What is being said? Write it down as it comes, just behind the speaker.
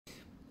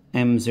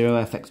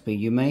M0FXB,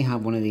 you may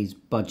have one of these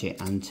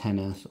budget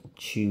antenna sort of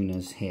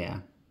tuners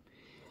here.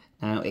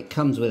 Now it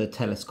comes with a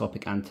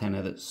telescopic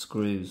antenna that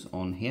screws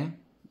on here,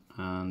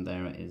 and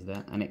there it is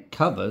there, and it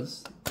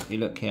covers, if you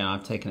look here,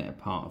 I've taken it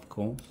apart of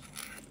course,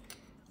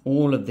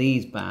 all of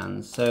these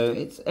bands,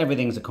 so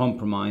everything's a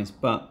compromise,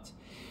 but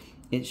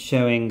it's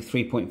showing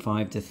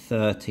 3.5 to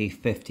 30,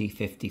 50,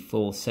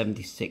 54,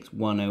 76,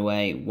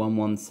 108,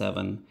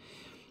 117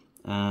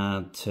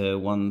 to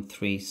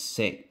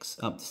 136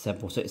 up to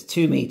 74. So it's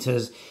 2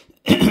 meters,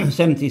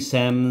 70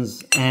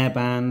 sems,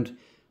 airband,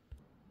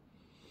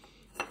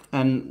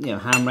 and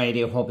ham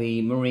radio,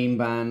 hobby, marine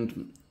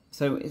band.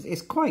 So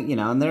it's quite,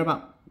 and they're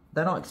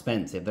not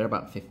expensive. They're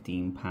about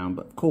 £15,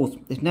 but of course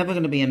it's never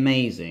going to be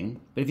amazing.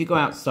 But if you go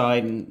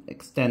outside and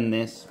extend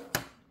this,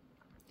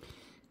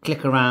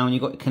 click around,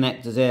 you've got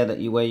connectors there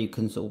where you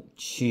can sort of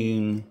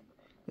tune,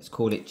 let's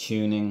call it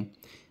tuning,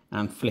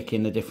 and flick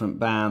in the different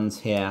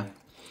bands here.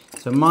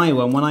 So my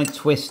one, when I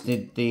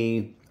twisted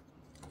the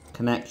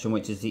connection,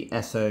 which is the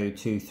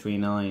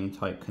SO239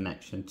 type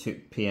connection, to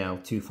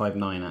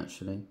PL259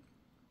 actually,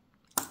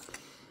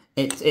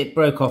 it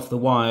broke off the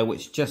wire,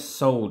 which just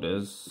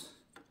solders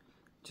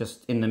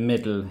just in the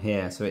middle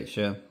here. So it's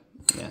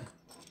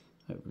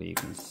hopefully you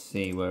can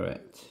see where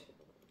it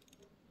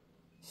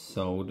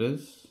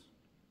solders.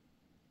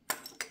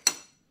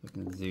 We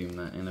can zoom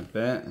that in a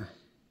bit.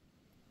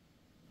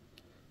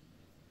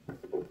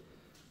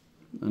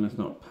 And it's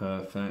not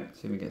perfect.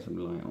 See if we get some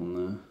light on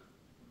there.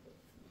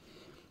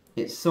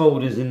 It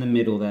solders in the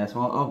middle there, so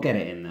I'll get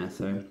it in there.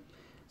 So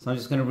I'm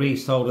just going to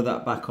re-solder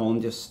that back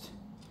on.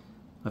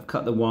 I've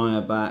cut the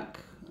wire back,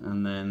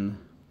 and then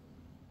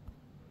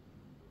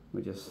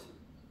we just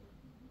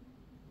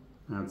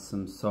add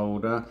some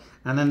solder.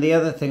 And then the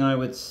other thing I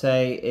would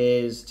say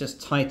is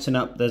just tighten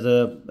up. There's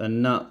a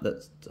nut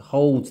that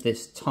holds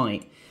this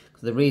tight.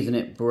 The reason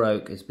it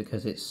broke is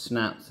because it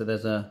snapped. So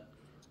there's a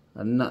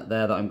nut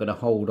there that I'm going to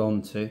hold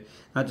on to.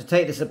 Now to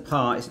take this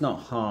apart, it's not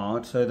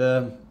hard. So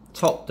the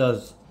top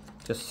does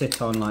just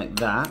sit on like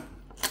that.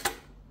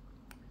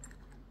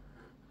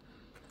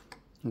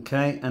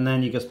 Okay, and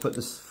then you just put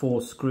the 4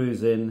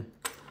 screws in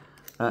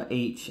at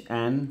each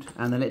end,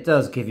 and then it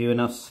does give you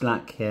enough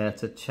slack here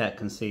to check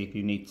and see if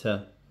you need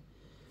to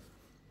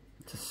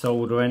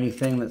solder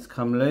anything that's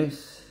come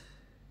loose.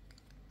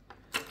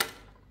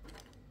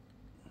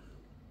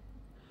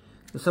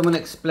 So someone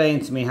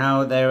explained to me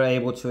how they're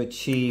able to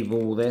achieve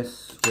all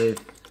this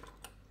with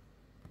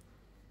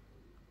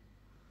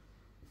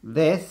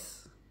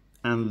this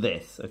and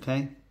this,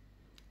 okay?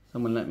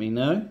 Someone let me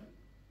know.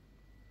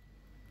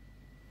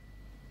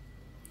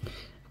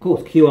 Of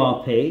course,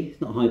 QRP,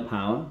 it's not high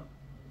power.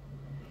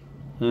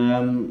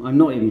 I'm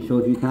not even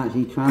sure if you can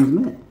actually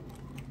transmit.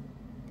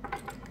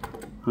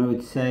 I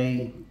would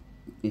say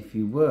if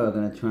you were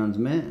going to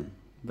transmit,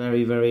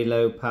 very, very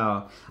low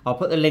power. I'll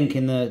put the link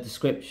in the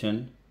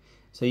description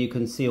so you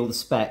can see all the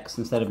specs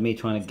instead of me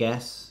trying to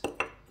guess.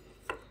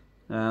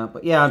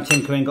 But yeah, I'm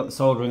tinkering, got the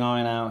soldering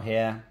iron out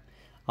here.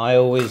 I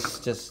always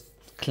just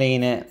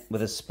clean it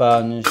with a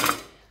sponge.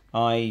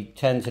 I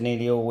tend to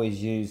nearly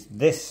always use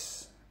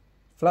this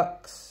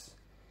flux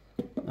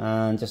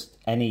and just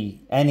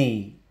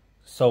any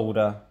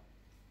solder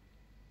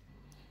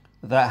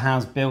that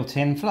has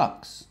built-in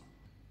flux.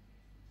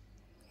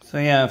 So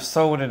yeah, I've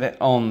soldered it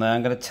on there.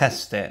 I'm going to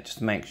test it just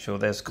to make sure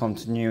there's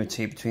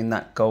continuity between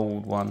that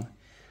gold one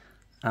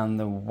and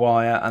the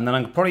wire, and then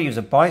I could probably use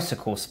a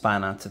bicycle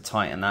spanner to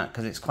tighten that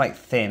because it's quite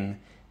thin,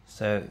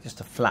 so just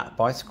a flat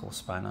bicycle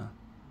spanner.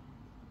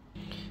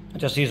 I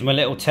just use my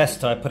little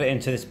tester. I put it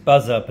into this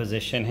buzzer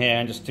position here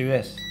and just do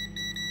this,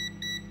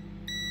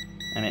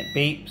 and it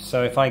beeps.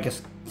 So if I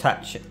just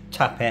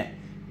tap it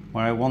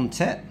where I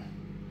want it,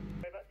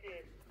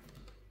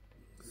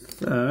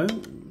 so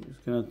I'm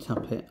just going to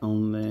tap it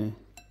on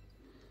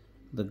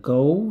the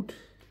gold,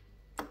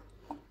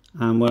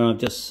 and where I've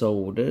just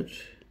soldered.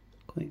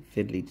 Quite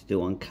fiddly to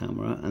do on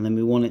camera, and then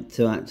we want it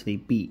to actually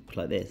beep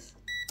like this,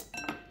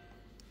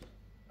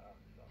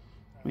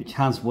 which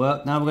has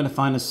worked. Now we're going to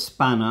find a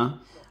spanner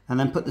and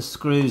then put the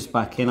screws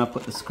back in. I'll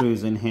put the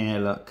screws in here,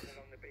 look,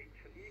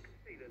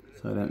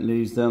 so I don't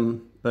lose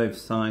them, both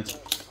sides.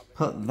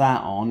 Put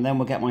that on, then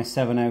we'll get my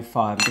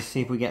 705 and just see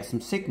if we get some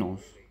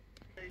signals.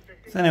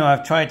 So anyway,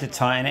 I've tried to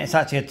tighten it. It's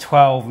actually a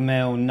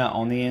 12mm nut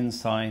on the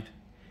inside.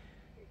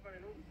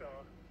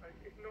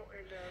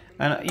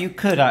 And you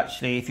could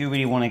actually, if you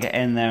really want to get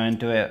in there and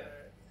do it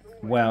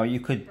well, you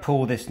could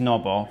pull this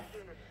knob off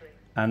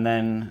and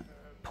then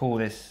pull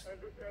this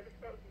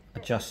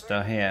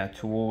adjuster here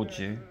towards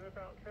you.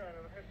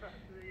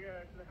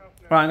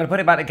 Right, I'm going to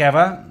put it back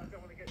together.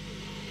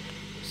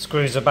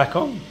 Screws are back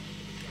on.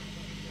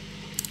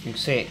 You can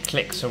see it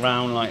clicks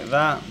around like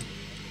that.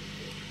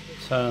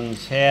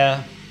 Turns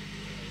here.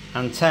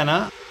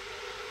 Antenna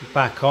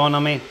back on.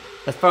 I mean,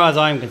 as far as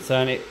I'm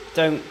concerned,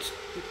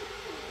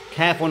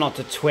 careful not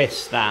to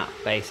twist that,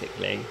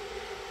 basically.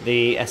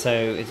 The SO,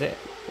 is it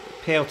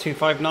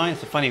PL259?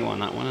 It's a funny one,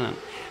 that one, isn't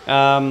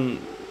it?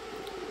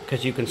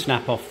 Because you can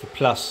snap off the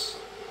plus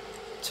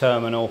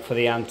terminal for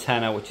the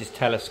antenna, which is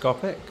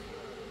telescopic.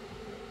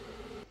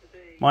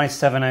 My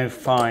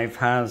 705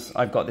 has,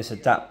 I've got this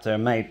adapter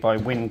made by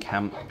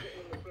Wincamp.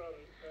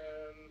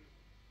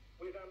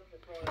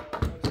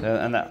 So,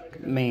 and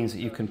that means that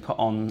you can put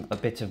on a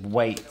bit of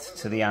weight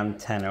to the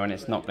antenna, and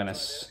it's not going to,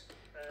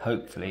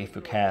 hopefully, if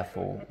you're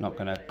careful, not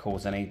going to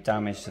cause any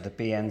damage to the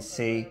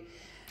BNC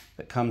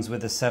that comes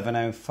with the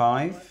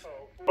 705.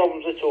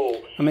 Problems at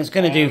all. I mean, it's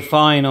going to do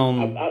fine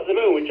on at the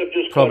moment, I've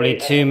just probably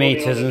 2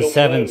 meters and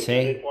 70.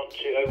 I didn't want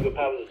to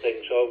overpower the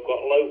thing, so I've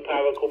got low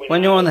power coming.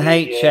 When you're on the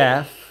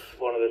HF,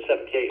 one of the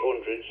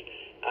 7800s,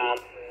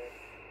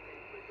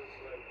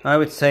 I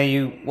would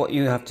say what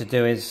you have to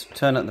do is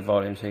turn up the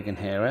volume so you can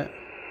hear it.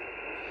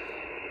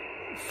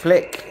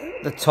 Flick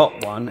the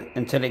top one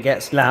until it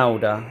gets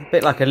louder, a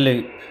bit like a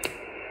loop.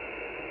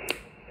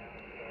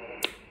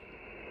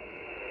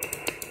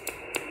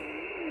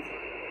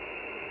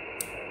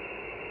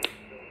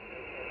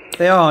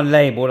 They are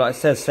labelled, like it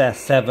says there,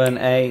 7,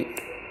 8.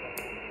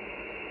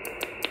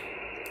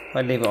 If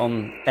I leave it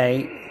on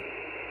 8,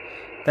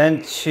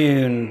 then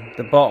tune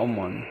the bottom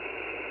one.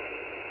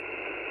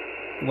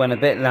 Went a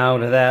bit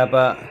louder there,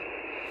 but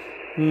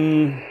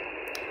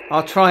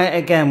I'll try it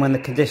again when the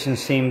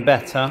conditions seem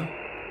better.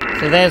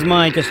 So there's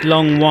my just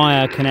long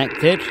wire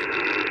connected.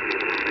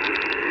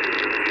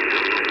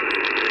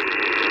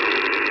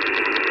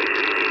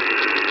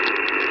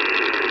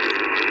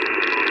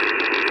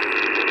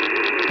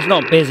 It's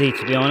not busy,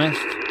 to be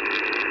honest.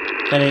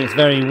 I think it's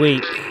very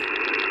weak.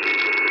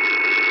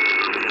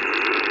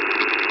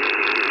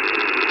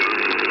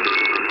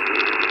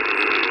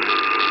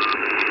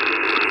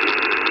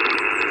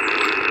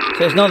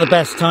 So it's not the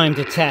best time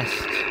to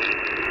test.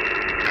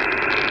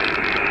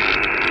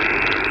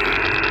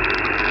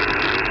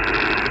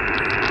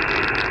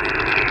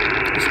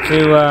 Let's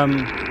do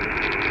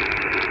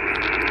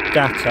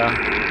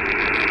data.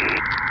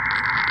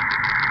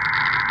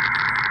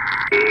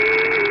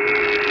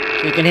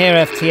 You can hear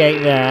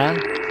FT8 there.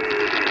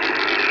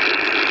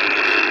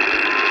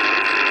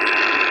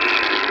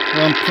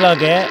 We'll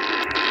unplug it.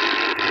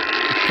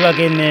 Plug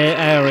in the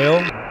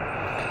aerial.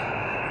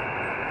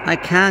 I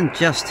can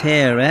just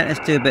hear it. Let's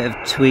do a bit of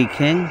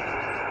tweaking.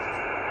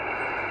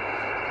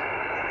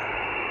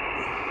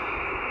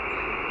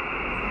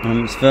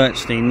 It's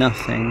virtually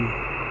nothing.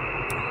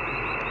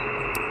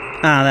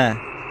 Ah, there.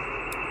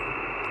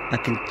 I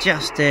can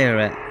just hear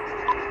it.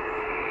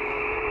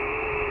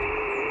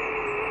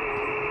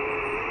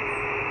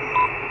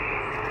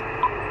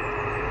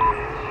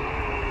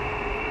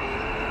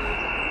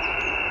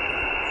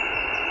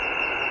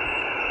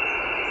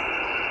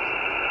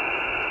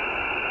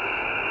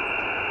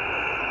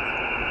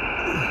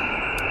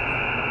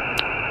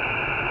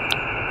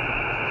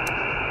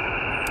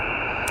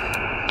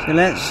 So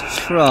let's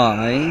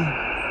try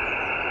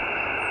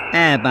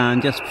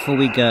airband just before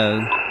we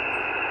go.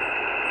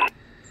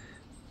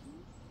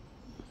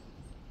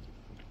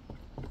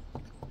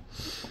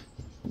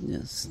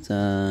 Just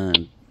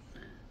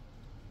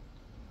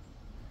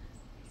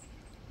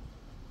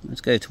let's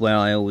go to where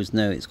I always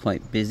know it's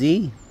quite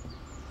busy.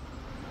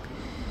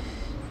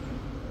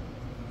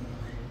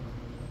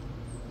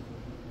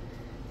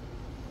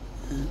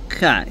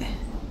 Okay.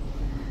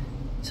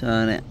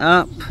 Turn it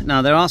up.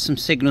 Now there are some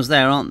signals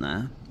there, aren't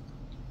there?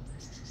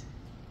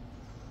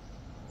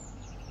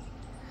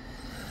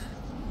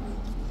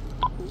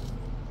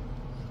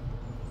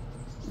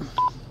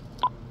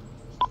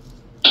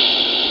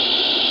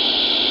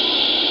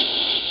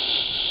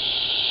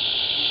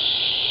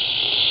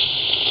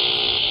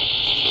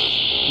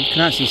 You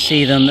can actually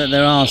see them, that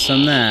there are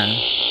some there.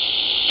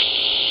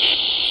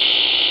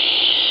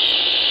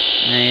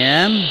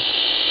 AM.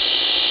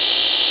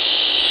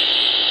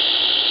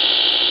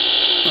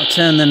 I'll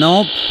turn the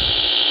knob.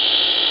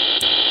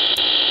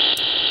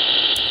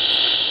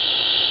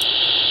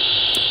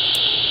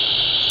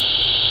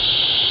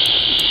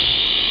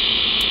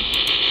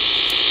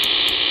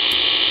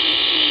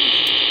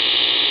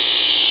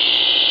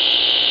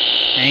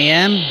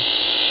 AM.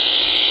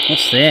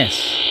 What's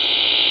this?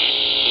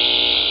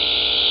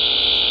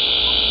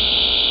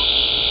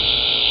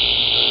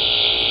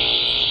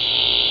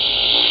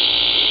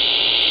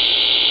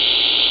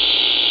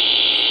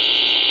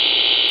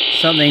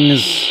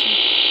 Something's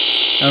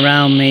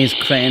around me is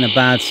creating a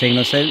bad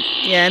signal, so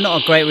yeah,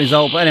 not a great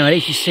result, but anyway, at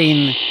least you've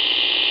seen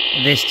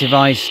this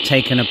device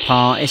taken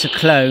apart. It's a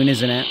clone,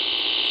 isn't it?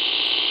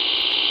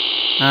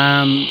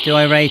 Do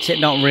I rate it?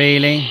 Not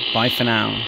really. Bye for now.